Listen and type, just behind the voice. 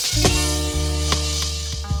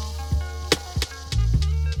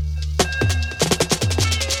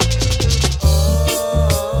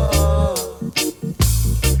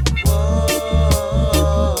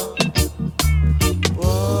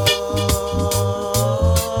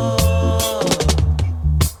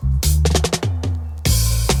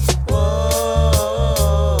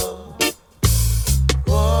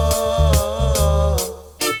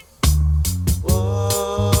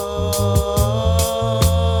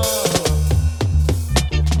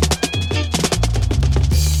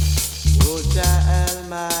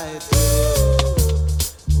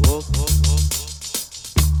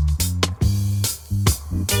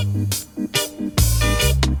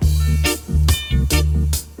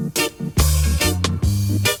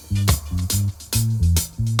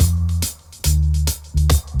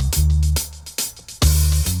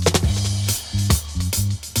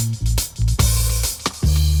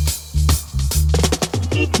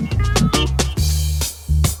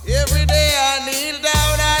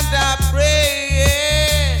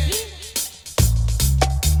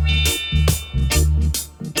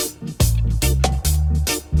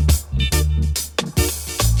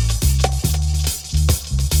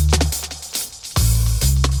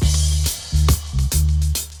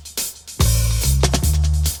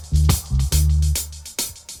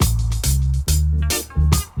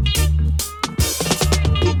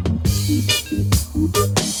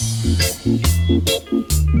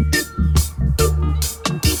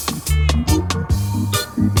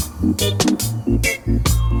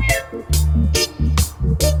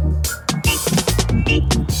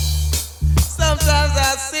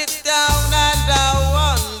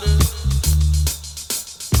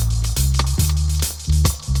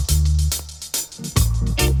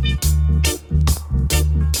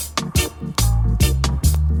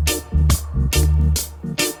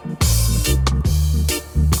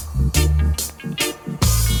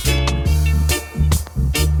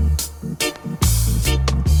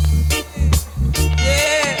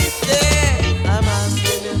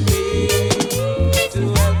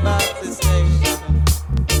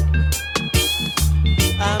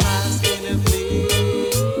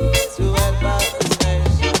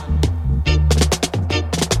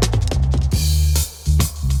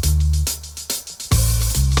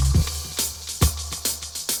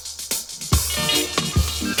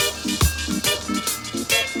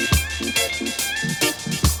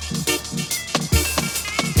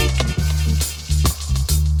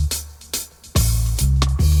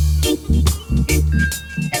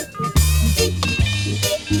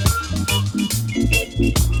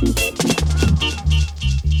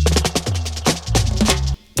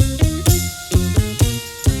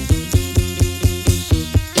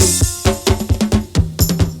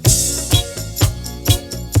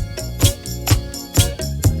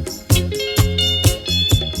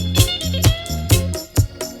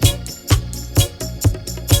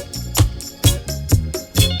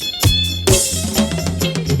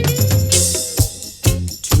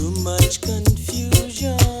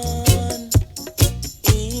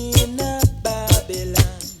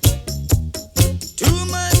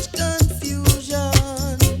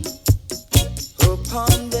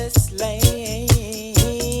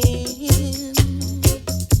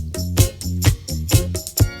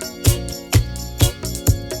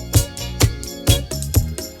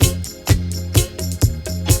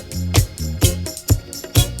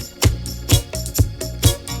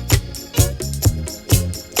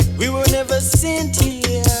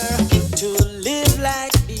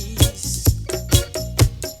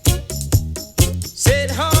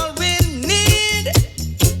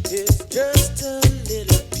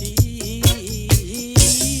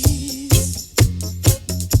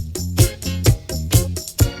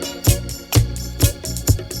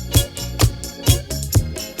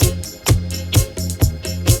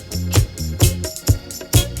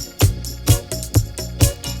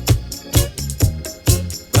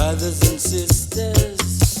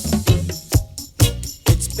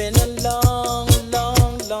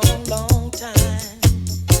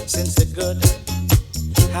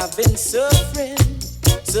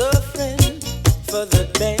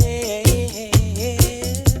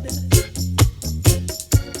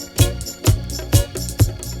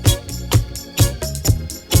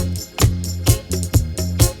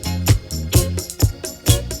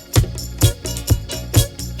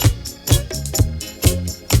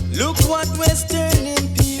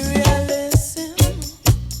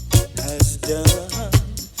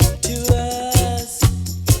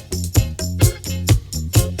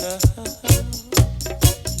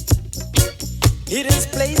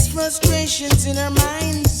patience in our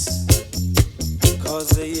minds, 'cause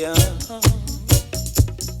they're young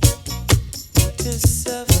to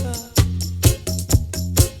suffer.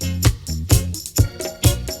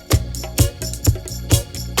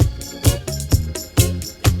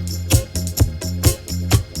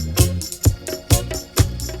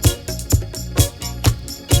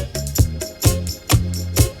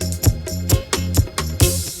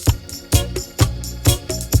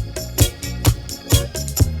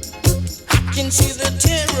 Can see the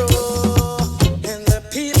terror in the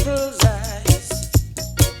people's eyes.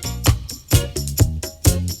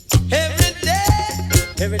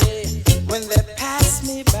 Every day when they pass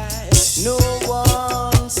me by, no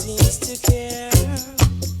one seems to care.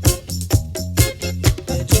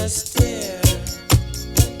 They just stare,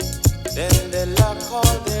 then they lock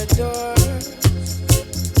all their doors.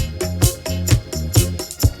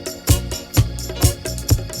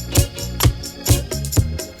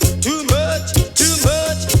 Too much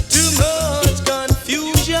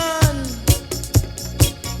confusion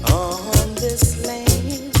on this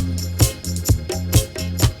land.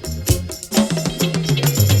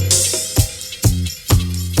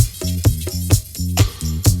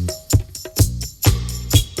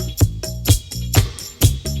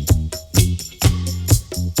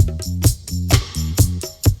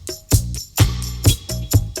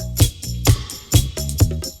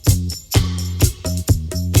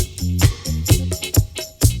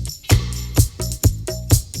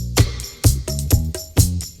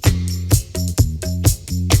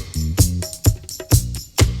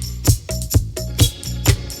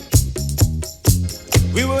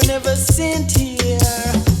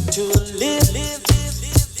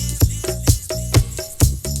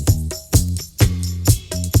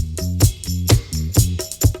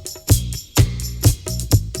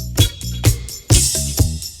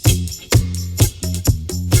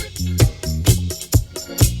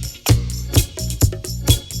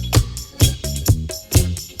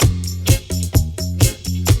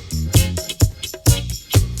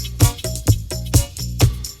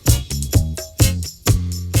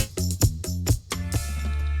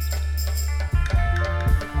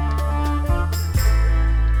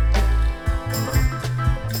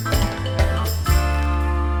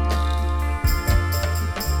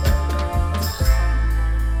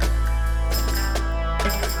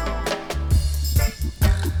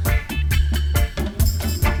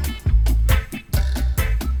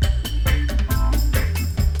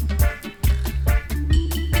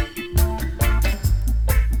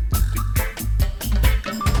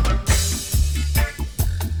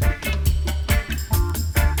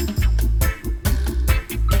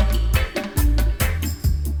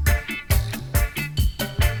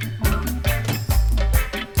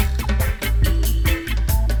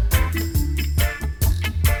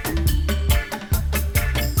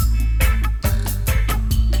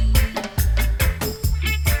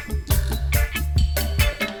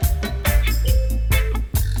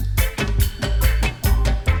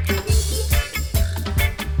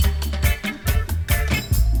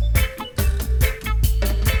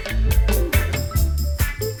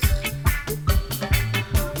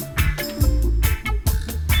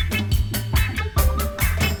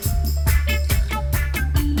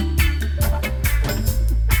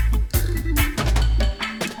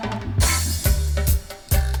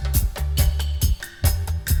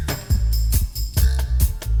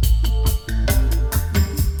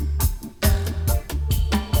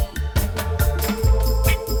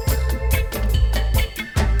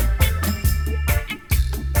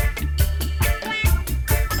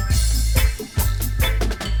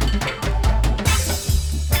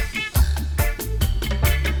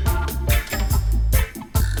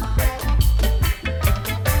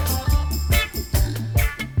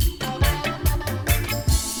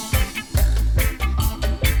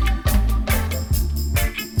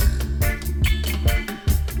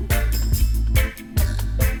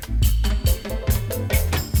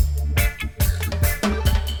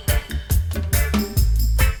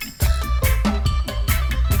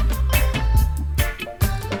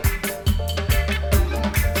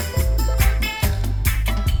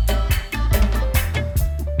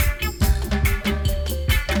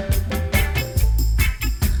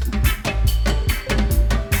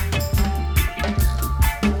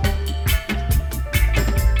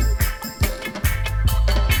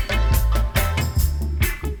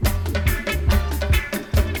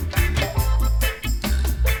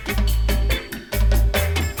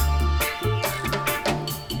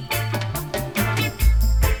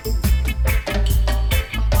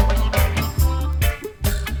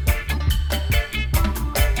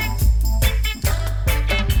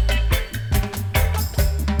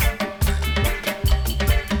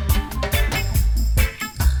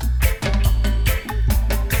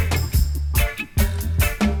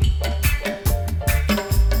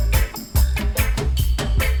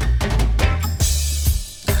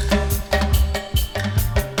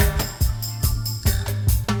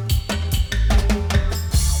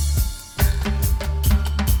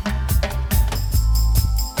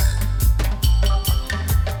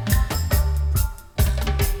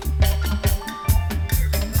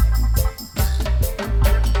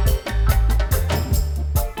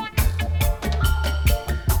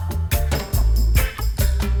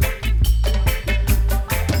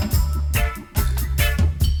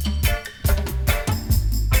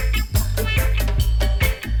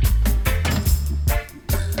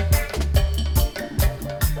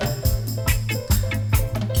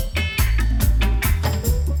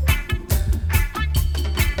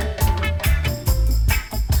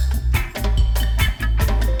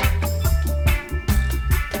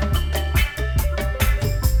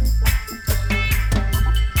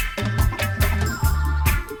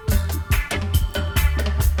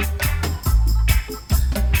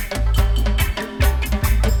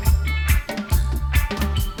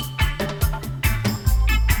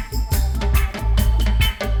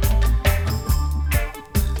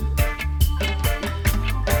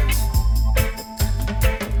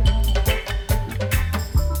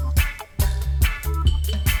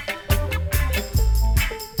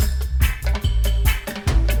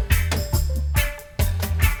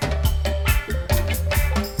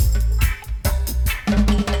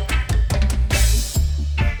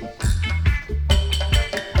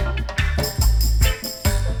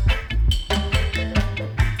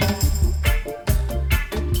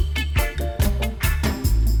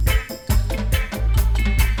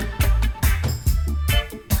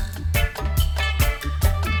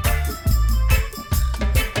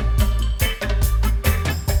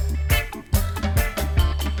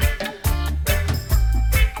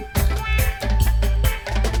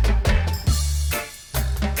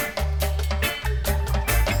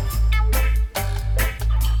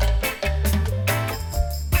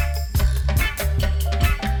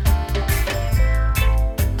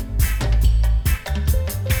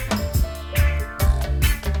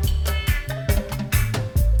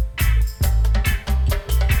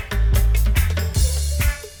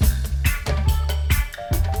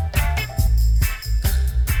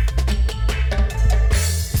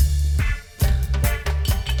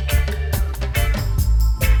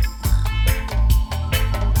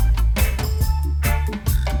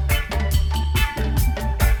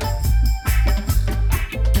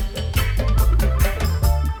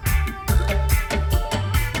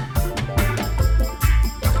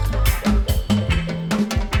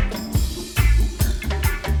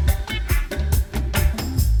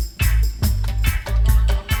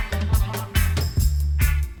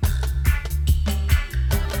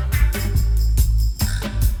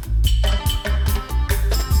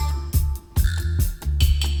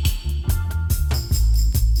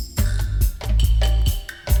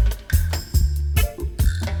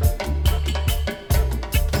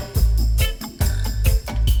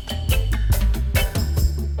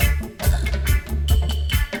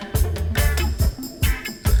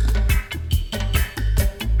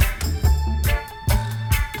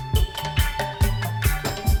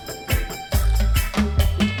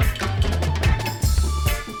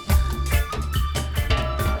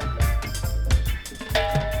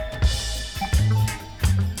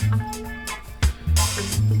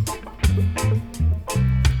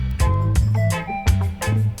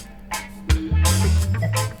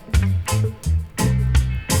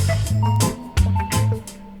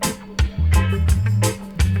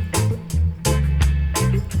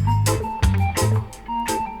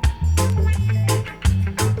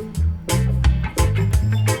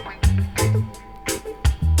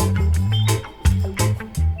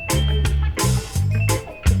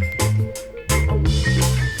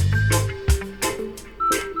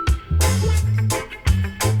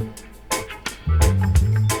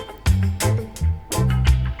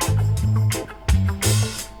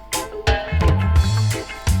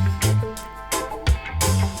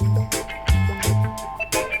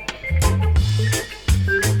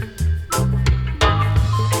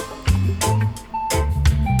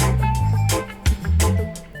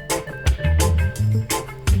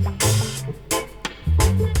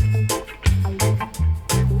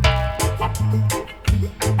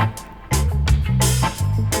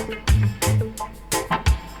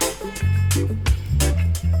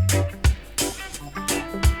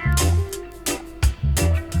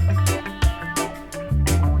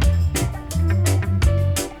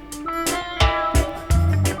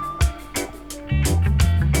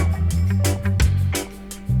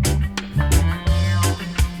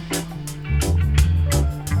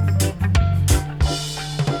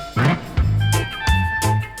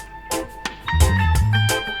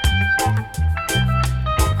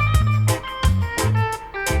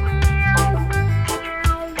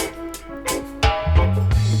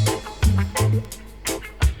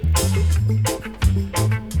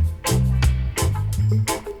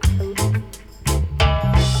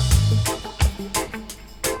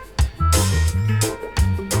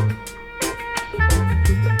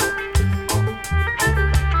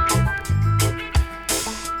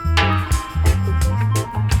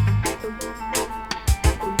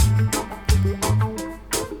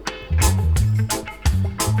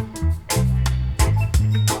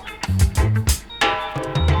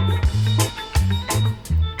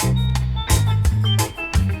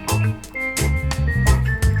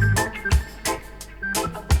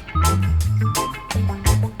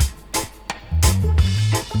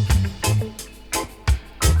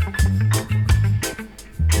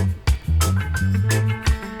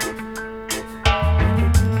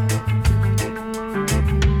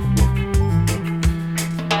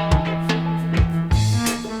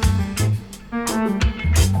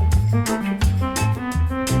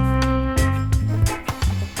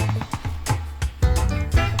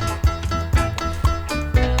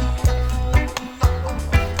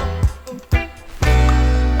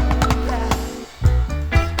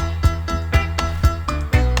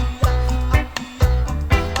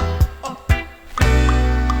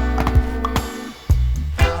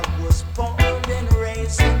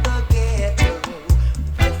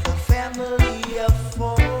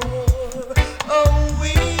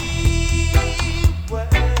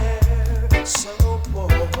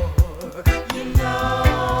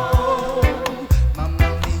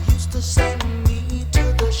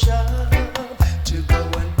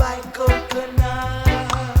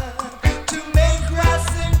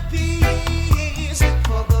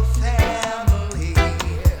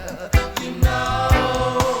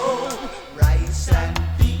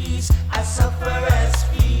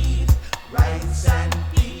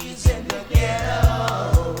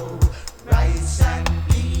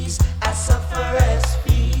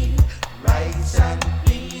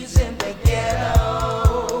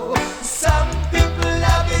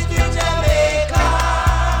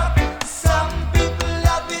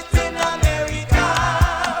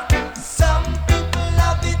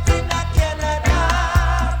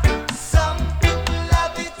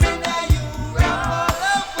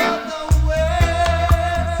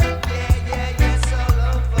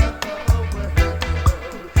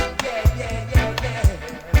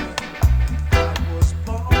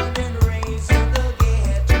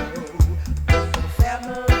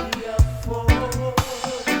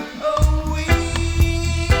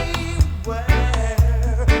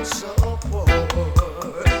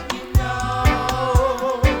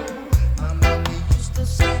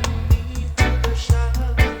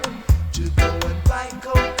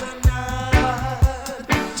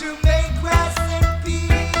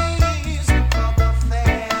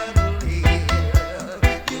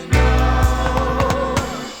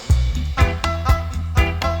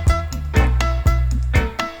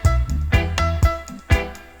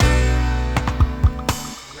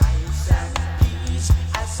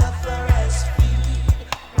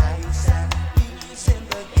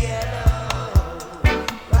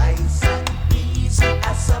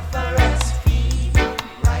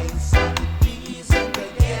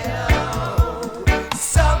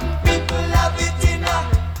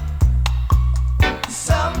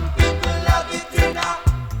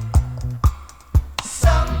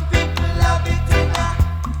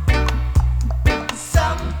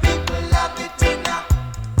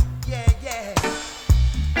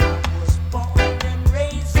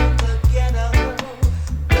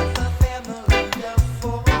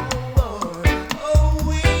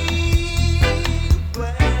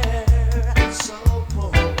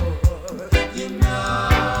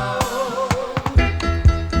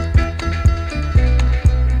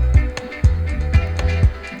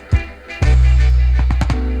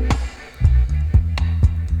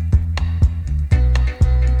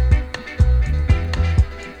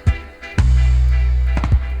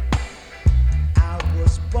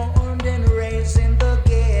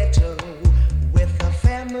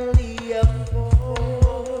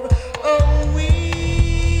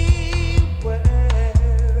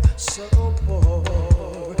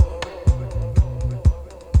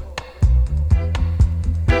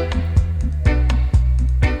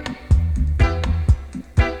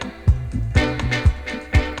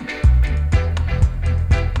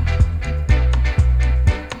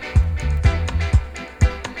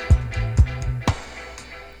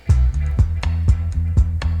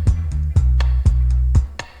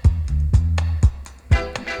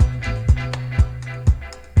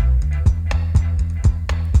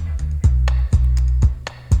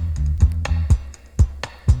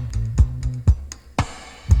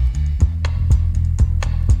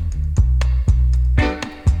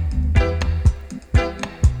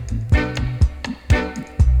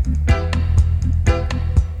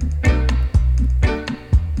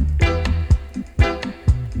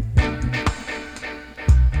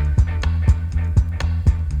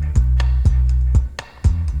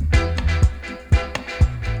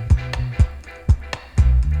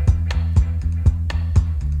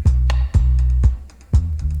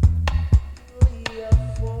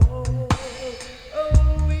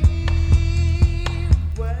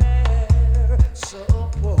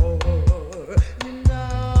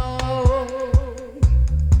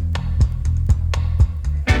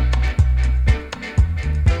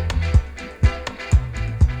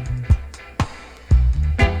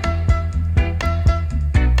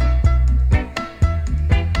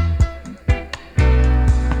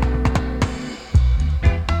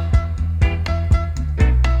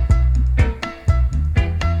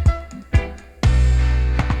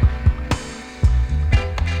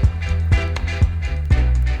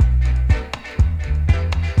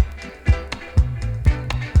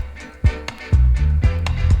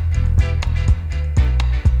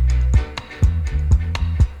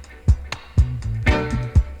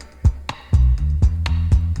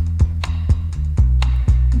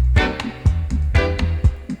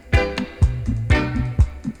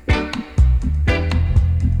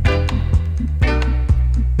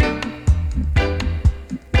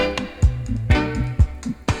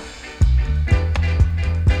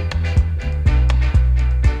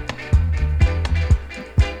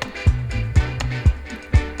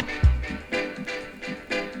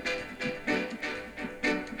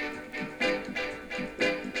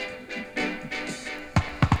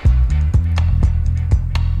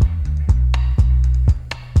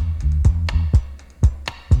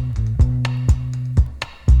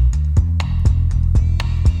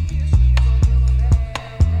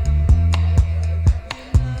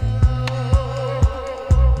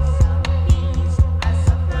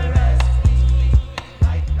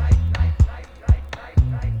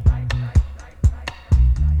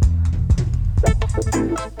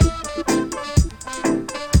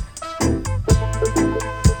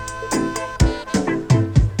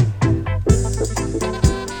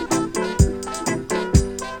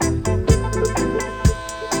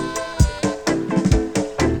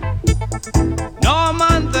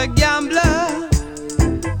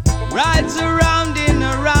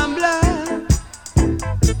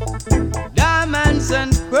 diamonds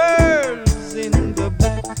and pearls in the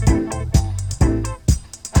back.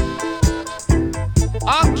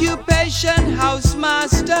 Occupation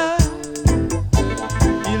housemaster,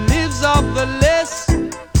 he lives off the list,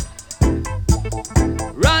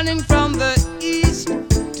 running from the east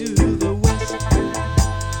to the west.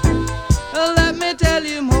 Let me tell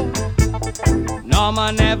you more.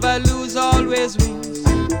 Norma never lose, always wins.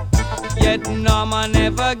 Yet Norma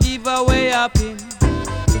never give away a pin.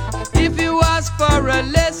 If you ask for a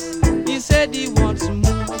less, he said he wants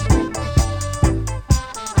more.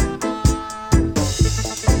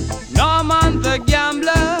 Norman the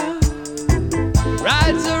gambler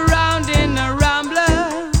rides around in a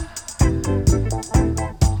rambler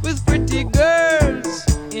with pretty girls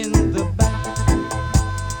in the back.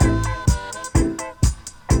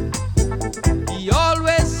 He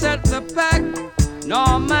always set the pack.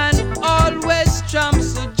 Norman always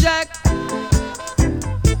trumps a jack.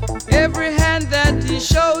 Every hand that he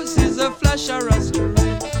shows is a flush or a straight.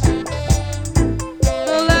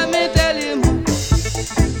 Let me tell you more.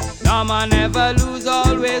 Norma never lose,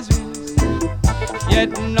 always wins.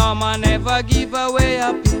 Yet Norma never give away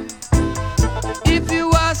a pin. If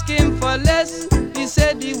you ask him for less, he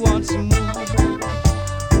said he wants more.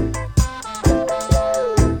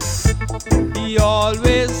 He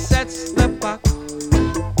always sets the pack.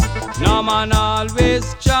 Norman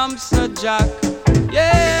always jumps a jack.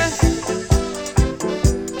 Yeah.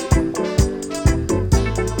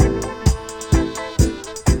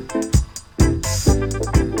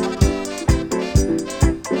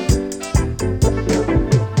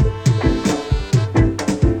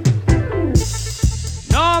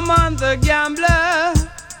 Norman the gambler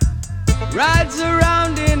rides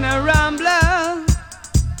around in a rambler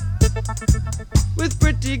with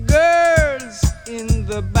pretty girls in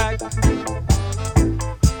the back.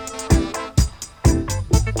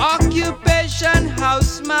 Occupation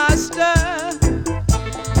housemaster,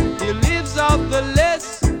 he lives off the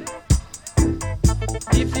list.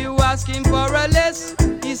 If you ask him for a less,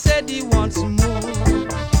 he said he wants more.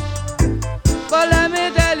 But let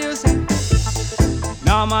me tell you something.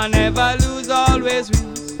 Norma never lose, always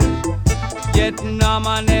wins. Yet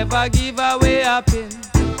Norma never give away a pin.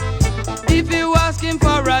 If you ask him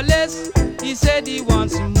for a less, he said he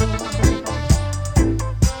wants more.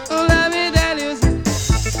 Let me tell you something.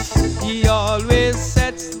 He always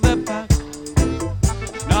sets the pack.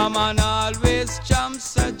 Norman always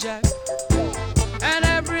jumps a jack. And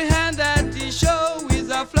every hand that he shows is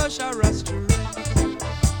a flush or a straight.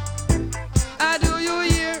 Do you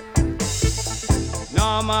hear?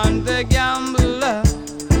 Norman the gambler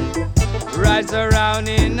rides around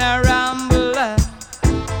in a rambler,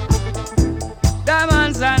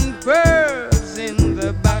 diamonds and pearls in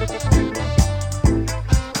the back.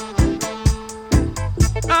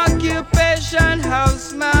 Occupation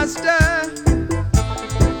housemaster,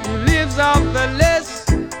 he lives off the list,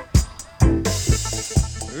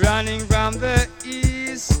 running from the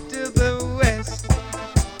east to the west.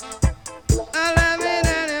 Let me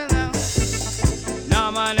tell you now,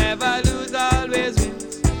 Norma never lose, always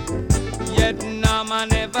wins. Yet Norma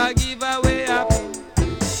never give away a pin.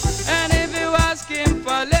 And if you ask him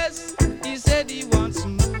for less, he said he wants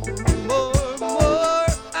more, more.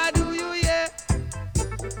 Do you hear?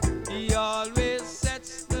 He always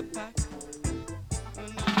sets the pack.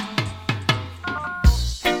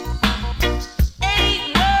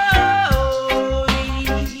 Ain't no,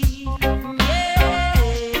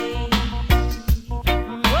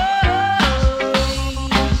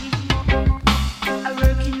 I'm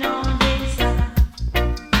working all day,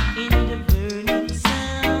 in the burning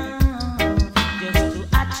sun, just to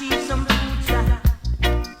achieve some fruits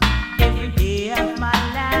every day of my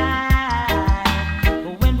life.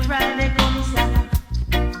 But when Friday comes,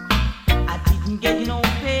 I didn't get no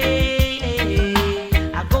pay.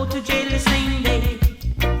 I go to jail the same day.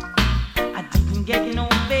 I didn't get no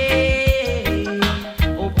pay.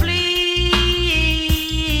 Oh please,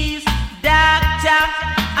 doctor,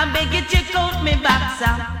 I beg you check out me back,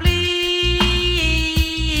 sir. Please,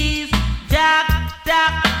 doctor,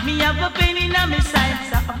 me have a pain in my side,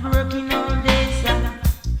 sir. I'm working all day, sir,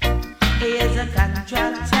 as a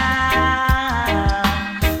contractor.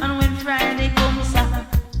 And when Friday comes, sir,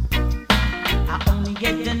 I only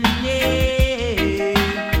get the name.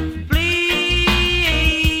 Please,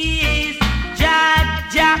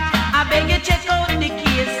 Jah, I beg you check out the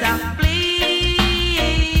case, sir.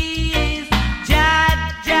 Please,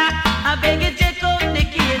 Jah, I beg you check out the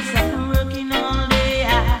case, sir. I'm working all day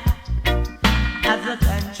as a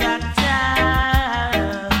contractor.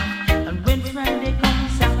 And